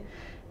लागि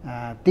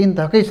 3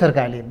 तहकै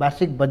सरकारले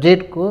वार्षिक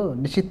बजेटको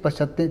निश्चित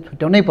प्रतिशत चाहिँ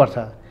छुट्याउनै पर्छ,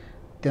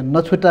 त्यो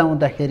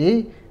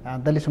नछुट्याउँदाखेरि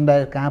दलित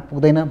समुदाय कहाँ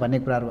पुग्दैन भन्ने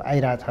कुराहरू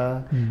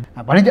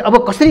आइरहेछ भने चाहिँ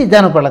अब कसरी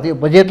जानु पर्ला, त्यो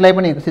बजेटलाई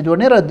पनि कसरी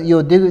जोड्ने र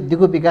यो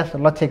दिगो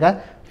विकास लक्ष्यका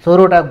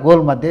 16वटा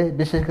गोलमध्ये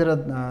विशेष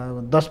गरेर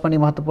 10 पनि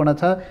महत्त्वपूर्ण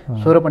छ,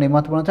 16 पनि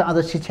महत्त्वपूर्ण छ, अझ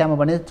शिक्षामा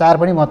भने 4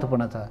 पनि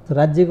महत्त्वपूर्ण छ।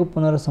 राज्यको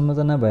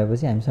पुनर्संरचना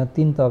भएपछि हामीसँग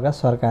 3 तहका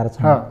सरकार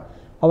छन्।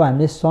 अब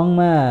हामीले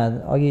सङ्घमा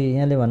अघि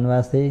यहाँले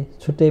भन्नुभएको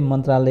जस्तै छुट्टै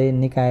मन्त्रालय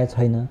निकाय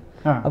छैन,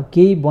 अब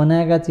केही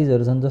बनाएका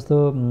चिजहरू छन्, जस्तो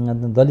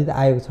दलित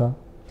आयोग छ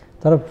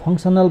तर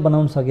फङ्सनल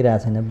बनाउन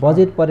सकिरहेको छैन,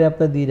 बजेट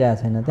पर्याप्त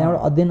दिइरहेको छैन,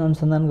 त्यहाँबाट अध्ययन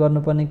अनुसन्धान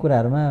गर्नुपर्ने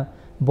कुराहरूमा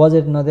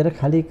बजेट नदिएर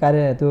खालि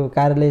त्यो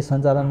कार्यालय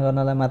सञ्चालन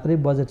गर्नलाई मात्रै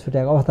बजेट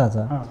छुट्याएको अवस्था छ।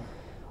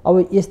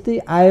 अब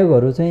यस्तै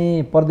आयोगहरू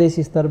चाहिँ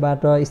प्रदेश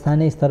स्तरबाट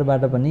स्थानीय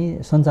स्तरबाट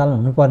पनि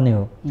सञ्चालन हुनुपर्ने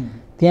हो,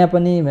 त्यहाँ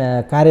पनि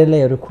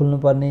कार्यालयहरू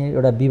खुल्नुपर्ने,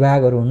 एउटा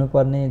विभागहरू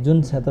हुनुपर्ने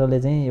जुन क्षेत्रले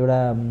चाहिँ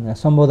एउटा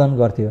सम्बोधन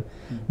गर्थ्यो।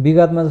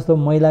 विगतमा जस्तो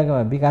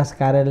महिलाका विकास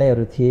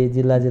कार्यालयहरू थिए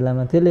जिल्ला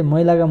जिल्लामा, त्यसले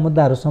महिलाका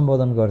मुद्दाहरू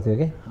सम्बोधन गर्थ्यो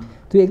क्या,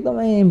 त्यो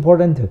एकदमै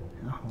इम्पोर्टेन्ट थियो।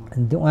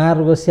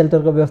 उहाँहरूको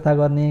सेल्टरको व्यवस्था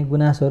गर्ने,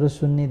 गुनासोहरू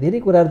सुन्ने, धेरै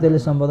कुराहरू त्यसले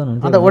सम्बोधन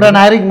हुन्थ्यो। एउटा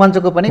नागरिक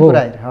मञ्चको पनि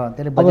कुरा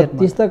अब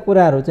त्यस्ता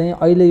कुराहरू चाहिँ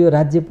अहिले यो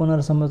राज्य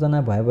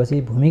पुनर्संरचना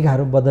भएपछि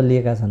भूमिकाहरू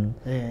बदलिएका छन्।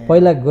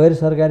 पहिला गैर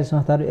सरकारी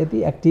संस्थाहरू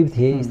यति एक्टिभ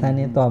थिए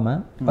स्थानीय तहमा,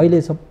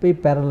 अहिले सबै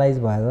प्यारालाइज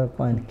भएर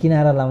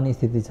किनारा लाउने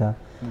स्थिति छ।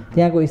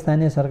 त्यहाँको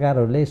स्थानीय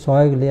सरकारहरूले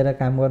सहयोग लिएर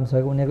काम गर्न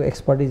सकेको, उनीहरूको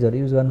एक्सपर्टिजहरू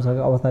युज गर्न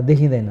सकेको अवस्था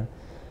देखिँदैन।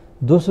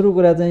 दोस्रो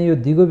कुरा चाहिँ यो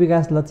दिगो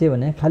विकास लक्ष्य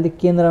भने खालि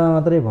केन्द्रमा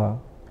मात्रै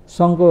भयो,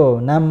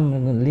 सङ्घको नाम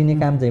लिने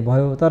काम चाहिँ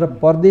भयो, तर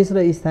प्रदेश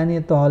र स्थानीय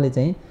तहले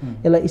चाहिँ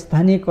यसलाई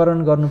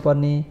स्थानीयकरण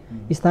गर्नुपर्ने,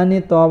 स्थानीय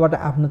तहबाट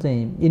आफ्नो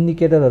चाहिँ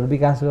इन्डिकेटरहरू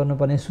विकास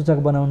गर्नुपर्ने, सूचक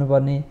बनाउनु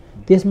पर्ने,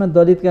 त्यसमा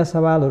दलितका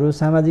सवालहरू,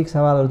 सामाजिक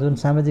सवालहरू, जुन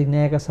सामाजिक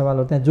न्यायका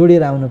सवालहरू त्यहाँ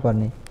जोडिएर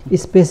आउनुपर्ने,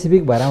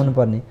 स्पेसिफिक भएर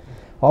आउनुपर्ने।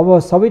 अब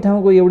सबै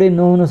ठाउँको एउटै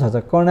नहुनु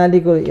सक्छ,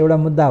 कर्णालीको एउटा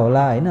मुद्दा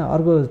होला होइन,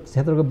 अर्को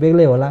क्षेत्रको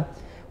बेग्लै होला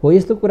हो,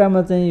 यस्तो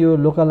कुरामा चाहिँ यो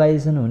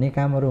लोकलाइजेसन हुने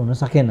कामहरू हुन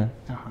सकेन।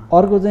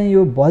 अर्को चाहिँ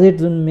यो बजेट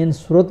जुन मेन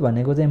स्रोत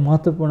भनेको चाहिँ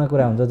महत्त्वपूर्ण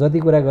कुरा हुन्छ, जति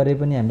कुरा गरे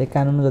पनि हामीले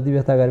कानुन जति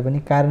व्यवस्था गरे पनि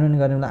कार्यान्वयन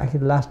गर्ने बेला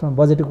आखिर लास्टमा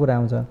बजेटको कुरा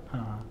आउँछ।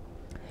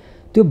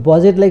 त्यो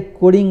बजेटलाई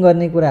कोडिङ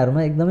गर्ने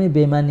कुराहरूमा एकदमै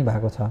बेइमानी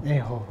भएको छ,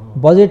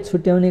 बजेट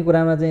छुट्याउने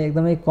कुरामा चाहिँ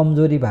एकदमै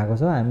कमजोरी भएको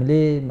छ।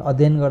 हामीले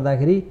अध्ययन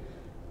गर्दाखेरि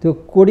त्यो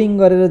कोडिङ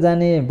गरेर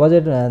जाने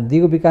बजेट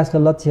दिगो विकासका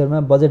लक्ष्यहरूमा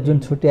बजेट जुन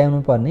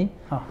छुट्याउनु पर्ने,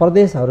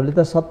 प्रदेशहरूले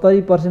त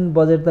 70%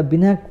 बजेट त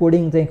बिना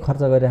कोडिङ चाहिँ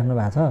खर्च गरिराख्नु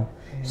भएको छ।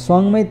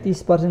 सङ्घमै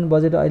 30%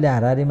 बजेट अहिले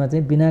हाराहारीमा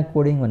चाहिँ बिना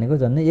कोडिङ भनेको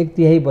झन्डै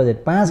 1/3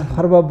 बजेट 5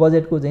 खर्ब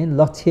बजेटको चाहिँ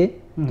लक्ष्य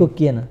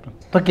तोकिएन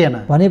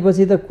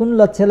भनेपछि त कुन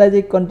लक्ष्यलाई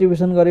चाहिँ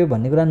कन्ट्रिब्युसन गर्यो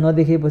भन्ने कुरा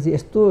नदेखेपछि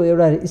यस्तो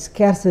एउटा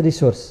स्क्यार्स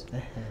रिसोर्स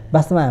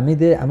वास्तवमा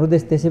हाम्रो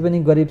देश त्यसै पनि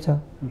गरिब छ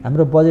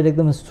हाम्रो बजेट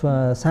एकदम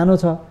सानो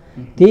छ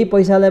त्यही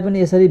पैसालाई पनि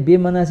यसरी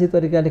बेमनासी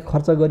तरिकाले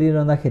खर्च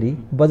गरिरहँदाखेरि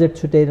बजेट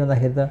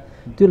छुट्याइरहँदाखेरि त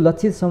त्यो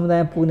लक्षित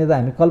समुदायमा पुग्ने त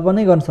हामी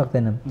कल्पनै गर्न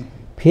सक्दैनौँ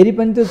फेरि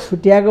पनि त्यो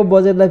छुट्याएको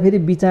बजेटलाई फेरि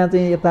बिचा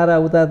चाहिँ यता र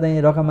उता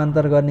चाहिँ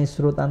रकमान्तर गर्ने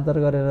स्रोतान्तर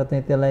गरेर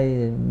चाहिँ त्यसलाई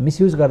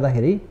मिसयुज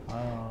गर्दाखेरि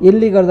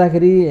यसले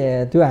गर्दाखेरि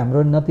त्यो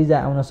हाम्रो नतिजा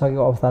आउन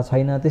सकेको अवस्था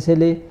छैन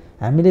त्यसैले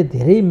हामीले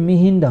धेरै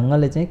मिहिन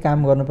ढङ्गले चाहिँ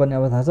काम गर्नुपर्ने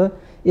अवस्था छ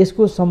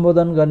यसको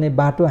सम्बोधन गर्ने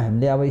बाटो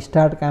हामीले अब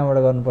स्टार्ट कहाँबाट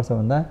गर्नुपर्छ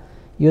भन्दा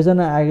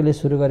योजना आयोगले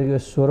सुरु गरेको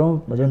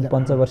 16औं जुन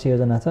पञ्चवर्षीय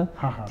योजना छ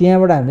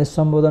त्यहाँबाट हामीले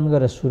सम्बोधन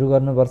गरेर सुरु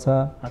गर्नुपर्छ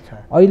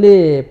अहिले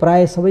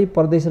प्राय सबै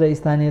प्रदेश र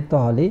स्थानीय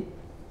तहले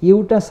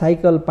एउटा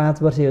साइकल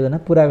 5 वर्ष योजना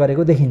पुरा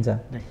गरेको देखिन्छ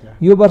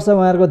यो वर्ष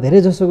उहाँहरूको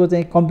धेरै जसोको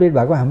चाहिँ कम्प्लिट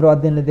भएको हाम्रो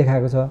अध्ययनले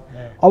देखाएको छ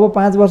अब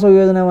 5 वर्षको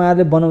योजना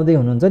उहाँहरूले बनाउँदै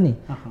हुनुहुन्छ नि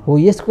हो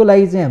यसको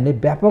लागि चाहिँ हामीले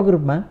व्यापक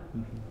रूपमा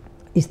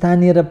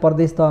स्थानीय र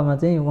प्रदेश तहमा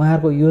चाहिँ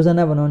उहाँहरूको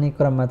योजना बनाउने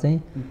क्रममा चाहिँ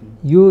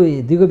यो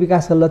दिगो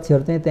विकासका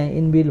लक्ष्यहरू चाहिँ त्यहाँ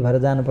इनबिल्ड भएर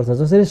जानुपर्छ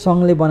जसरी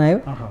सङ्घले बनायो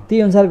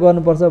त्यही अनुसार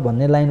गर्नुपर्छ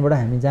भन्ने लाइनबाट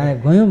हामी जहाँ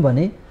गयौँ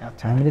भने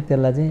हामीले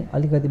त्यसलाई चाहिँ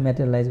अलिकति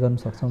मेटेरियलाइज गर्न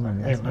सक्छौँ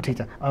भन्ने ठिक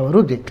छ। अब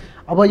रूपजी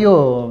अब यो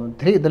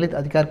धेरै दलित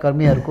अधिकार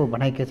कर्मीहरूको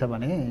भनाइ के छ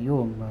भने यो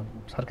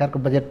सरकारको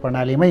बजेट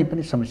प्रणालीमै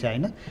पनि समस्या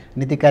होइन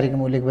नीति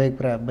कार्यक्रम उल्लेख भएको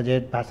कुरा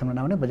बजेट भाषण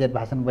बनाउने बजेट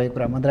भाषण भएको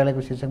कुरा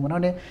मन्त्रालयको शीर्षक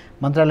बनाउने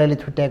मन्त्रालयले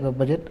छुट्याएको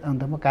बजेट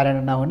अन्तमा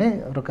कार्यान्वयन नहुने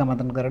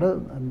रोकामतन गरेर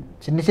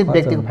निश्चित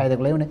व्यक्तिको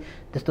फाइदाको लागि हुने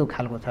त्यस्तो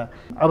खालको छ।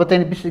 अब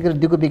चाहिँ विशेष गरी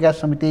दिगो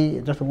विकास समिति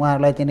जस्तो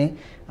उहाँहरूलाई चाहिँ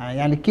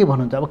यहाँले के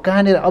भन्नुहुन्छ अब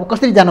कहाँनिर अब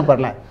कसरी जानु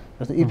पर्ला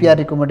जस्तो इपिआर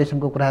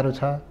रिकमेन्डेसनको कुराहरू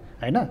छ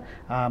हैन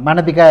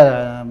मानवाधिकार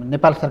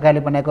नेपाल सरकारले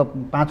बनाएको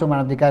 5औं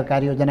मानवाधिकार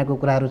कार्ययोजनाको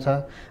कुराहरू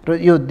छ र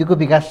यो दिगो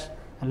विकास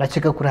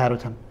लक्ष्यका कुराहरू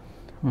छन्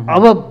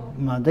अब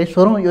चाहिँ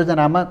 16औं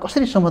योजनामा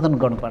कसरी सम्बोधन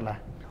गर्नु पर्ला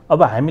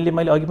अब हामीले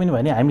मैले अघि पनि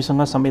भने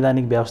हामीसँग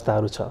संवैधानिक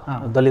व्यवस्थाहरू छ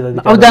दलित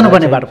अधिकार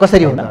जानुपर्ने बाटो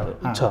कसरी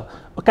छ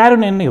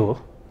कार्यान्वयन नै हो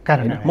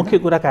मुख्य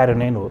कुरा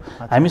कार्यान्वयन हो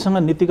हामीसँग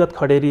नीतिगत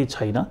खडेरी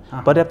छैन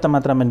पर्याप्त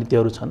मात्रामा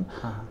नीतिहरू छन्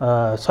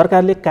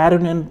सरकारले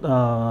कार्यान्वयन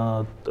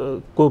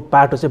को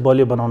पाटो चाहिँ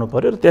बलियो बनाउनु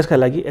पर्यो र त्यसका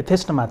लागि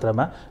यथेष्ट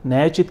मात्रामा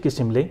न्यायोचित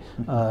किसिमले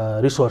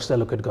रिसोर्स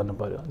एलोकेट गर्नु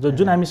पर्यो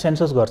जुन हामी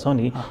सेन्सस गर्छौँ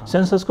नि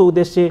सेन्ससको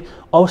उद्देश्य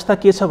अवस्था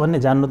के छ भन्ने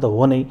जान्नु त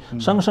हो नै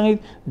सँगसँगै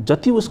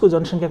जति उसको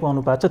जनसङ्ख्याको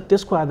अनुपात छ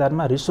त्यसको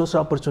आधारमा रिसोर्स र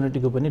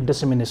अपर्च्युनिटीको पनि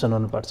डिसेमिनेसन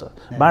हुनुपर्छ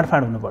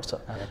बाँडफाँड हुनुपर्छ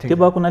त्यो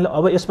भएको हुनाले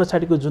अब यस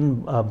पछाडिको जुन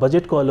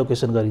बजेटको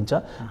अलोकेसन गरिन्छ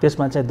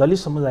त्यसमा चाहिँ दलित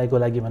समुदायको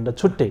लागि भनेर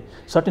छुट्टै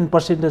सर्टेन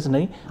पर्सेन्टेज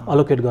नै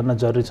अलोकेट गर्न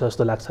जरुरी छ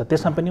जस्तो लाग्छ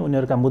त्यसमा पनि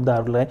उनीहरूका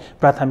मुद्दाहरूलाई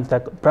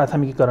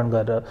प्राथमिकीकरण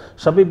गरेर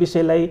सबै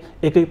विषयलाई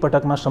एकै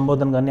पटकमा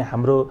सम्बोधन गर्ने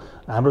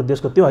हाम्रो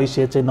देशको त्यो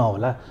हैसियत चाहिँ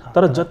नहोला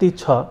तर जति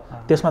छ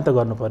त्यसमा त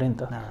गर्नु पर्यो नि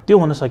त त्यो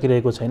हुन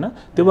सकिरहेको छैन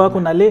त्यो भएको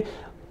हुनाले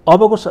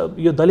अबको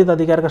यो दलित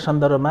अधिकारका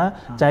सन्दर्भमा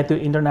चाहे त्यो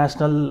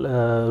इन्टरनेसनल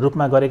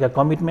रूपमा गरेका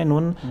कमिटमेन्ट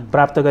हुन्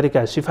प्राप्त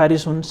गरेका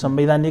सिफारिस हुन्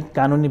संवैधानिक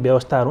कानुनी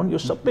व्यवस्थाहरू हुन्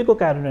यो सबैको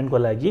कार्यान्वयनको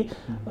लागि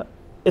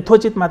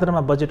यथोचित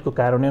मात्रामा बजेटको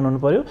कार्यान्वयन हुनु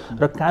पर्यो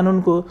र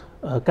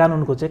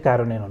कानुनको चाहिँ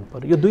कार्यान्वयन हुनु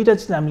पर्यो यो दुईटा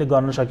चिज हामीले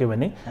गर्न सक्यो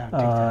भने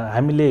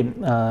हामीले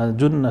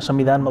जुन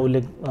संविधानमा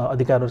उल्लेख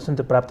अधिकारहरू छन्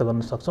त्यो प्राप्त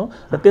गर्न सक्छौँ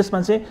र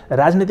त्यसमा चाहिँ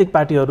राजनीतिक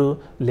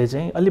पार्टीहरूले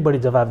चाहिँ अलि बढी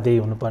जवाबदेही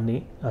हुनुपर्ने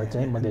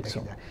चाहिँ म देख्छु।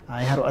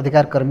 यहाँहरू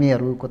अधिकार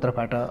कर्मीहरूको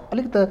तर्फबाट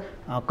अलिकति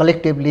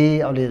कलेक्टिभली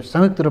अलि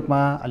संयुक्त रूपमा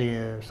अलि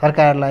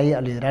सरकारलाई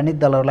अलि राजनीतिक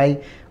दलहरूलाई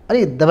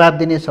अलि दबाब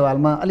दिने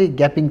सवालमा अलि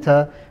ग्यापिङ छ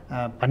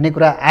भन्ने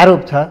कुरा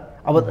आरोप छ।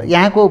 अब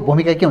यहाँको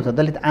भूमिका के हुन्छ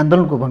दलित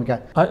आन्दोलनको भूमिका?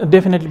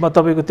 डेफिनेटली म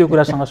तपाईँको त्यो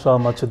कुरासँग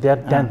सहमत छु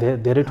त्यहाँ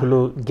धेरै ठुलो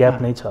ग्याप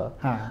नै छ।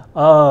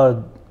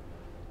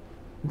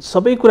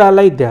 सबै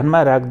कुरालाई ध्यानमा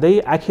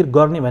राख्दै आखिर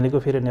गर्ने भनेको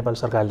फेरि नेपाल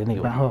सरकारले नै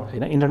हो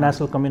हैन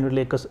इन्टरनेसनल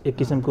कम्युनिटीले एक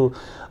किसिमको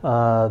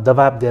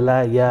दबाब देला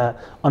या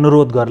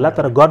अनुरोध गर्ला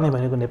तर गर्ने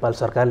भनेको नेपाल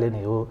सरकारले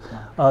नै हो।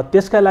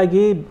 त्यसका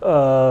लागि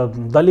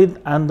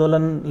दलित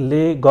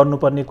आन्दोलनले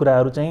गर्नुपर्ने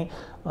कुराहरू चाहिँ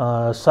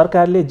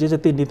सरकारले जे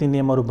जति नीति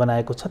नियमहरू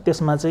बनाएको छ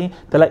त्यसमा चाहिँ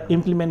त्यसलाई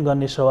इम्प्लिमेन्ट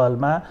गर्ने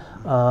सवालमा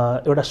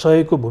एउटा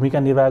सहयोगको भूमिका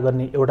निर्वाह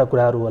गर्ने एउटा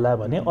कुराहरू होला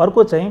भने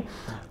अर्को चाहिँ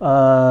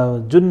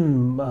जुन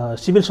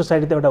सिभिल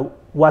सोसाइटी त एउटा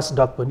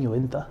वाचडग पनि हो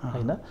नि त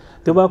हैन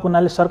त्यो भएको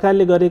हुनाले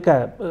सरकारले गरेका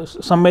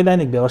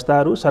संवैधानिक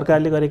व्यवस्थाहरू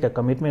सरकारले गरेका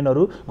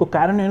कमिटमेन्टहरूको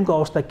कार्यान्वयनको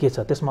अवस्था के छ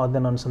त्यसमा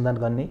अध्ययन अनुसन्धान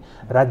गर्ने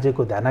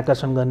राज्यको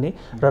ध्यानाकर्षण गर्ने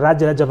र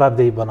राज्यलाई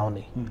जवाबदेही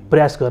बनाउने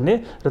प्रयास गर्ने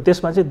र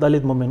त्यसमा चाहिँ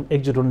दलित मुभमेन्ट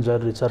एकजुट हुनु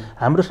जरुरी छ।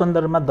 हाम्रो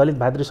सन्दर्भमा दलित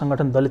भातृ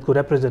सङ्गठन दलितको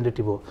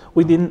रिप्रेजेन्टेटिभ हो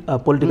विदिन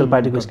पोलिटिकल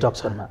पार्टीको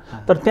स्ट्रक्चरमा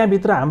तर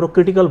त्यहाँभित्र हाम्रो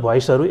क्रिटिकल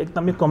भोइसहरू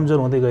एकदमै कमजोर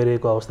हुँदै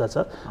गइरहेको अवस्था छ।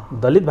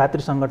 दलित भातृ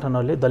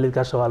सङ्गठनहरूले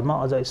दलितका सवालमा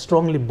अझ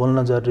स्ट्रङली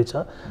बोल्न जरुरी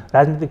छ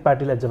राजनीतिक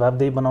पार्टीलाई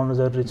जवाबदेही बनाउन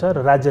जरुरी छ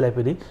र राज्यलाई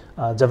पनि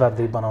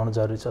जवाबदेही बनाउन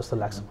जरुरी छ जस्तो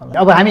लाग्छ मलाई।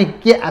 अब हामी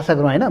के आशा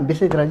गरौँ होइन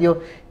विशेष गरी यो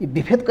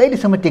विभेद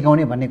कहिलेसम्म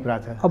टिकाउने भन्ने कुरा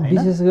छ। अब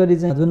विशेष गरी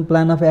चाहिँ जुन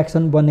प्लान अफ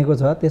एक्सन बनेको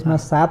छ त्यसमा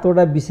 7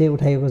 वटा विषय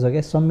उठाइएको छ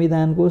क्या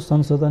संविधानको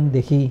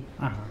संशोधनदेखि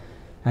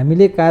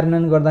हामीले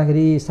कार्यान्वयन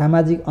गर्दाखेरि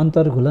सामाजिक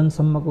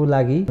अन्तर्घुलनसम्मको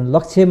लागि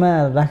लक्ष्यमा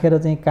राखेर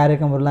चाहिँ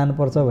कार्यक्रमहरू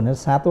लानुपर्छ भनेर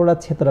 7वटा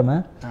क्षेत्रमा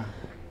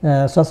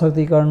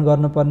सशक्तिकरण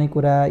गर्नुपर्ने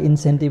कुरा,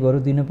 इन्सेन्टिभहरू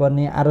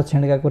दिनुपर्ने,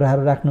 आरक्षणका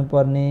कुराहरू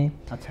राख्नुपर्ने,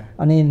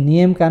 अनि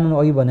नियम कानुन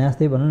अघि भने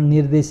जस्तै भनौँ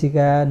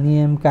निर्देशिका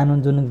नियम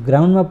कानुन जुन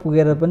ग्राउन्डमा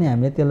पुगेर पनि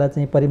हामीले त्यसलाई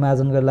चाहिँ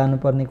परिमार्जन गरेर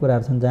लानुपर्ने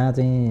कुराहरू छन् जहाँ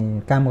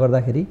चाहिँ काम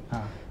गर्दाखेरि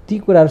ती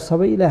कुराहरू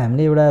सबैलाई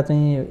हामीले एउटा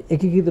चाहिँ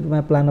एकीकृत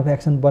रूपमा प्लान अफ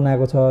एक्सन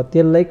बनाएको छ।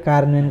 त्यसलाई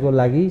कार्यान्वयनको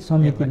लागि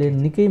समितिले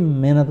निकै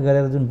मेहनत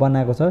गरेर जुन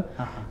बनाएको छ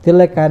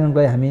त्यसलाई कार्यान्वयनको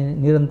लागि हामी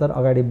निरन्तर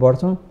अगाडि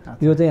बढ्छौँ।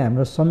 यो चाहिँ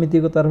हाम्रो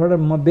समितिको तर्फबाट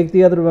म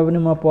व्यक्तिगत रूपमा पनि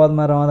म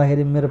पदमा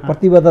रहँदाखेरि मेरो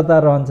प्रतिबद्धता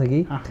रहन्छ कि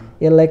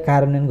यसलाई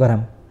कार्यान्वयन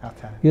गराऊँ।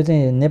 यो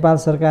चाहिँ नेपाल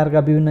सरकारका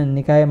विभिन्न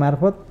निकाय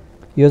मार्फत,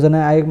 योजना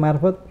आयोग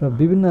मार्फत र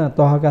विभिन्न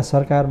तहका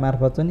सरकार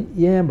मार्फत चाहिँ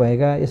यहाँ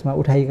भएका यसमा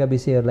उठाइएका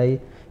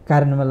विषयहरूलाई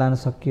कार्यान्वयनमा लान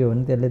सकियो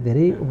भने त्यसले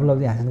धेरै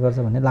उपलब्धि हासिल गर्छ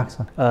भन्ने लाग्छ।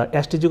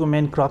 एसटिजीको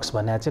मेन क्रक्स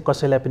भने चाहिँ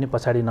कसैलाई पनि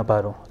पछाडि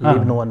नपारौँ,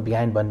 लिभ नो वान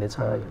बिहाइन्ड भन्ने छ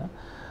होइन।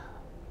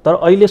 तर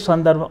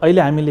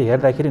अहिले हामीले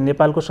हेर्दाखेरि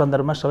नेपालको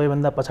सन्दर्भमा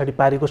सबैभन्दा पछाडि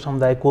पारेको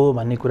समुदाय को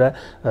भन्ने कुरा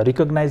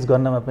रिकग्नाइज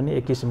गर्नमा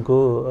पनि एक किसिमको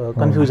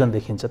कन्फ्युजन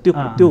देखिन्छ।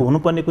 त्यो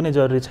हुनुपर्ने कुनै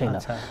जरुरी छैन।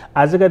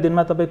 आजका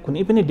दिनमा तपाईँ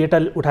कुनै पनि डेटा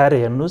उठाएर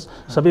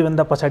हेर्नुहोस्,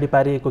 सबैभन्दा पछाडि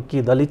पारिएको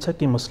कि दलित छ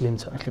कि मुस्लिम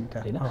छ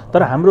होइन।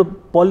 तर हाम्रो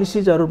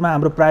पोलिसिजहरूमा,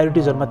 हाम्रो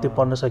प्रायोरिटिजहरूमा त्यो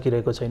पर्न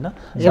सकिरहेको छैन।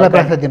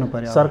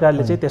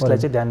 सरकारले चाहिँ त्यसलाई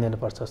चाहिँ ध्यान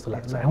दिनुपर्छ जस्तो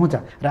लाग्छ।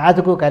 हुन्छ। र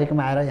आजको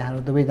कार्यक्रममा आएर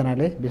यहाँहरू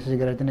दुवैजनाले विशेष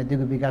गरेर चाहिँ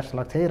दिगो विकास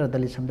लक्ष्य र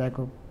दलित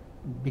समुदायको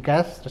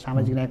विकास र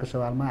सामाजिक न्यायको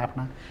सवालमा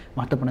आफ्ना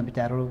महत्त्वपूर्ण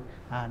विचारहरू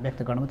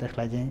व्यक्त गर्नुभयो।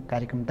 त्यसलाई चाहिँ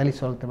कार्यक्रम दलित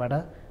सवालबाट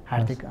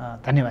हार्दिक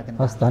धन्यवाद दिनु।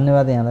 हस्,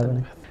 धन्यवाद यहाँलाई पनि।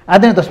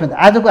 आदरणीय दर्शक,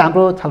 आजको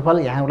हाम्रो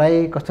छलफल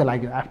यहाँलाई कस्तो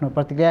लाग्यो आफ्नो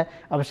प्रतिक्रिया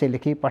अवश्य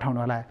लेखी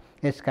पठाउनुहोला।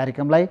 यस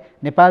कार्यक्रमलाई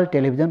नेपाल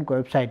टेलिभिजनको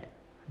वेबसाइट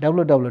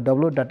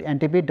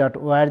www.ntv.org.np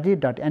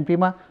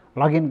मा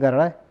लगइन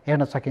गरेर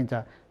हेर्न सकिन्छ।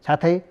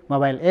 साथै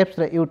मोबाइल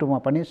एप्स र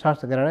युट्युबमा पनि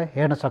सर्च गरेर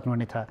हेर्न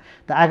सक्नुहुनेछ।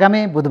 त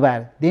आगामी बुधबार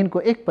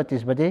दिनको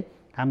 1:25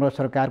 बजे हाम्रो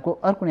सरकारको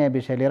अर्को नयाँ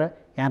विषय लिएर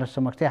यहाँहरू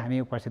समक्ष हामी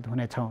उपस्थित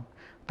हुनेछौँ।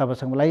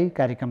 तबसम्मलाई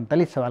कार्यक्रम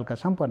दलित सवालका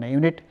सम्पूर्ण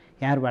युनिट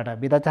यहाँहरूबाट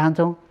बिदा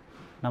चाहन्छौँ।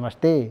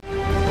 नमस्ते।